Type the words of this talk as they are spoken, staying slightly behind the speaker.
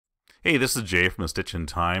Hey, this is Jay from A Stitch in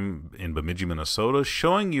Time in Bemidji, Minnesota,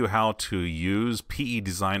 showing you how to use PE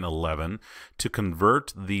Design 11 to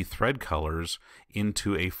convert the thread colors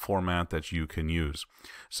into a format that you can use.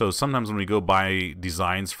 So sometimes when we go buy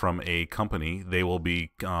designs from a company, they will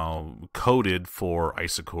be coded for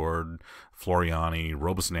Isacord, Floriani,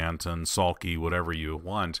 Robus Nanton, Salke, whatever you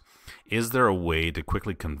want. Is there a way to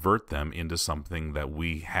quickly convert them into something that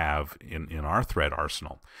we have in our thread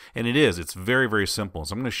arsenal? And it is. It's very, very simple.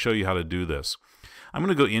 So I'm going to show you how to do this. I'm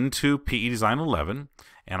going to go into PE Design 11,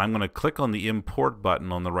 and I'm going to click on the Import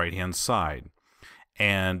button on the right-hand side.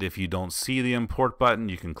 And if you don't see the Import button,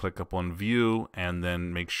 you can click up on View and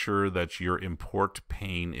then make sure that your Import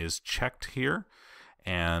pane is checked here.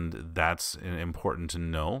 And that's important to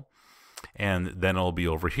know. And then it'll be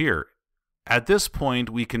over here. At this point,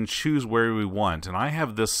 we can choose where we want, and I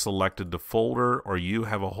have this selected to folder, or you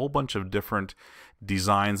have a whole bunch of different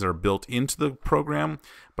designs that are built into the program,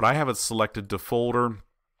 but I have it selected to folder,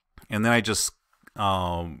 and then I just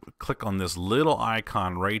click on this little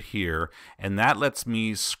icon right here, and that lets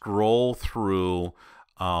me scroll through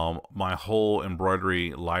my whole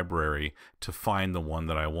embroidery library to find the one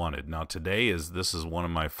that I wanted. Now this is one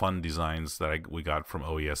of my fun designs that we got from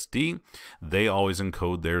OESD. They always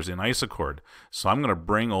encode theirs in Isacord. So I'm going to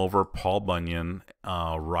bring over Paul Bunyan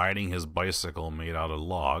riding his bicycle made out of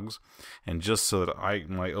logs, and just so that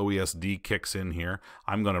my OESD kicks in here,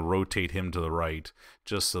 I'm going to rotate him to the right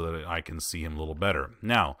just so that I can see him a little better.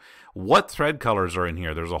 Now, what thread colors are in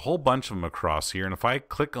here? There's a whole bunch of them across here, and if I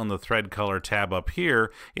click on the thread color tab up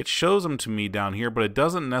here, it shows them to me down here, but it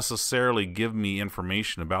doesn't necessarily give me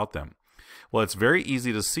information about them. Well, it's very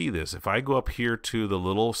easy to see this. If I go up here to the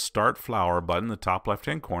little Start Flower button in the top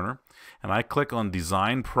left-hand corner, and I click on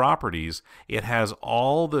Design Properties, it has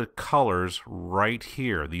all the colors right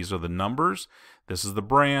here. These are the numbers, this is the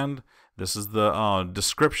brand, this is the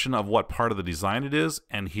description of what part of the design it is,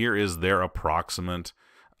 and here is their approximate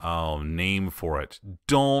name for it.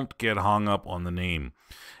 Don't get hung up on the name.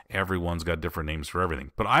 Everyone's got different names for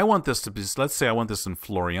everything. But I want this to be, let's say I want this in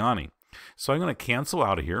Floriani. So I'm going to cancel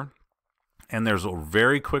out of here. And there's a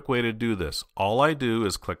very quick way to do this. All I do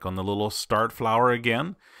is click on the little Start Flower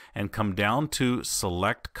again and come down to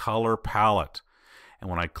Select Color Palette. And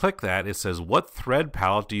when I click that, it says, what thread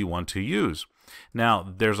palette do you want to use?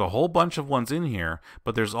 Now, there's a whole bunch of ones in here,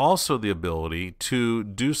 but there's also the ability to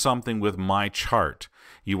do something with My Chart,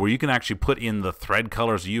 where you can actually put in the thread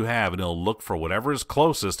colors you have, and it'll look for whatever is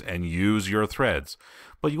closest and use your threads.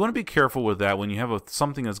 But you want to be careful with that when you have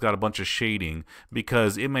something that's got a bunch of shading,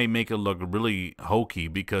 because it may make it look really hokey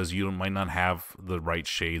because you might not have the right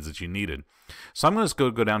shades that you needed. So I'm going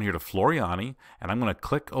to go down here to Floriani, and I'm going to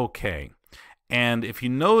click OK. And if you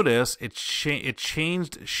notice, it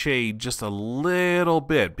changed shade just a little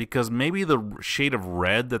bit, because maybe the shade of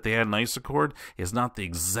red that they had in Isacord is not the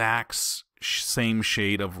exact same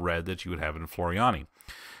shade of red that you would have in Floriani.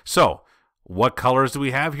 So what colors do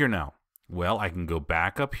we have here now? Well, I can go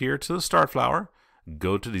back up here to the Start Flower,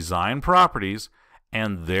 go to Design Properties,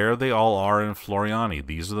 and there they all are in Floriani.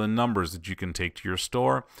 These are the numbers that you can take to your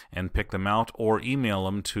store and pick them out, or email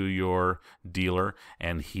them to your dealer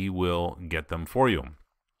and he will get them for you.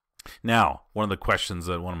 Now, one of the questions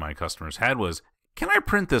that one of my customers had was, can I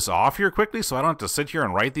print this off here quickly so I don't have to sit here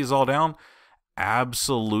and write these all down?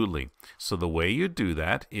 Absolutely. So the way you do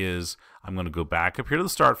that is, I'm going to go back up here to the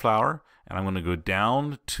Start Flower, and I'm going to go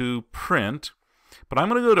down to Print. But I'm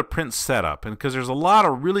going to go to Print Setup, and because there's a lot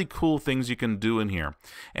of really cool things you can do in here.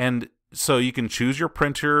 And so you can choose your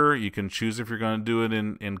printer, you can choose if you're going to do it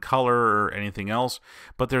in color or anything else.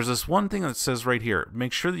 But there's this one thing that says right here,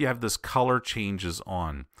 make sure that you have this color changes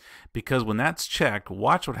on. Because when that's checked,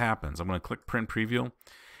 watch what happens. I'm going to click Print Preview.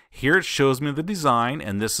 Here it shows me the design,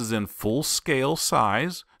 and this is in full scale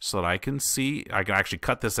size so that I can see. I can actually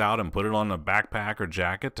cut this out and put it on a backpack or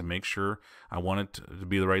jacket to make sure I want it to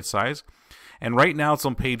be the right size. And right now it's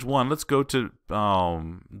on page 1. Let's go to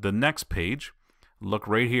the next page. Look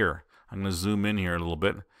right here. I'm going to zoom in here a little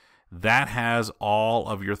bit. That has all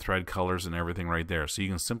of your thread colors and everything right there. So you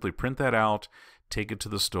can simply print that out, take it to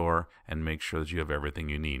the store, and make sure that you have everything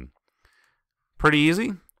you need. Pretty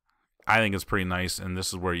easy. I think it's pretty nice, and this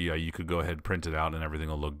is where you could go ahead and print it out and everything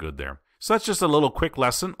will look good there. So that's just a little quick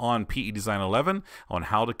lesson on PE Design 11 on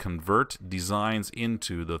how to convert designs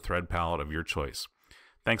into the thread palette of your choice.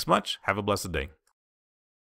 Thanks much. Have a blessed day.